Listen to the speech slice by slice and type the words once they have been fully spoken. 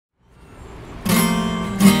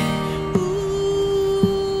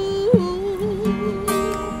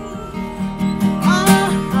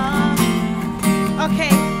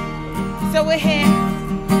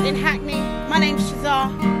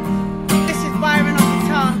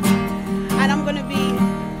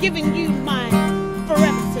giving you my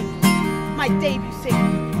forever single, my debut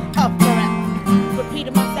single of Forever.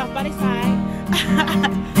 Repeating myself by the side.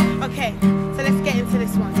 Okay, so let's get into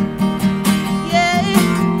this one. Yeah,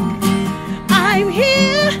 I'm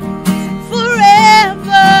here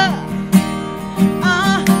forever.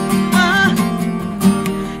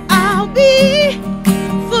 I'll be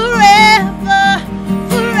forever,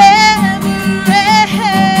 forever.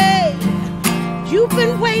 Hey. You've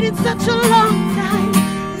been waiting such a long time.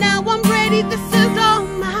 Now I'm ready, this is all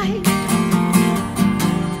mine.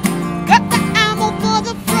 Got the ammo for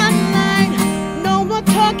the front line. No more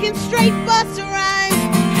talking, straight bus rides.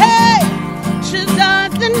 Hey,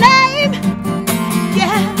 Shezar's the name.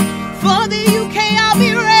 Yeah, for the UK I'll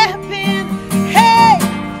be rapping. Hey,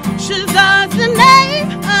 Shezar's the name.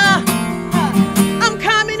 I'm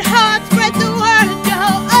coming hard, spread the word, yo.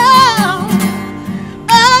 Oh,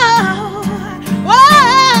 oh,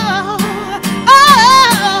 oh, oh,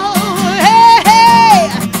 hey, hey,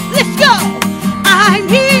 let's go. I'm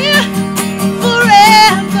here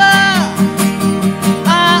forever.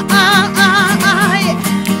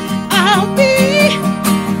 I'll be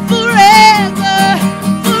forever,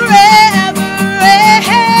 forever.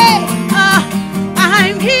 Hey,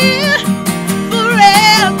 I'm here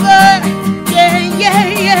forever. Yeah, yeah,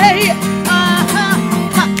 yeah, yeah.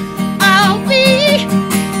 I'll be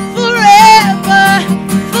forever,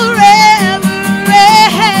 forever.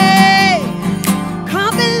 Hey,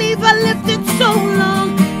 can't believe I lived it so long,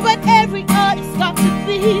 but every artist got to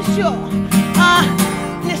be sure.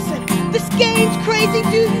 Listen, this game's crazy,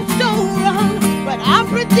 do you so wrong, but I'm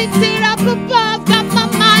predicted up above, got my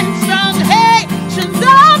mind strong. Hey,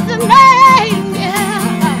 Shezar's the name,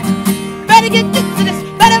 yeah. Better get used to this,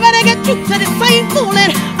 better get used to this, I ain't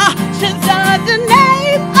fooling. Shezar's the name.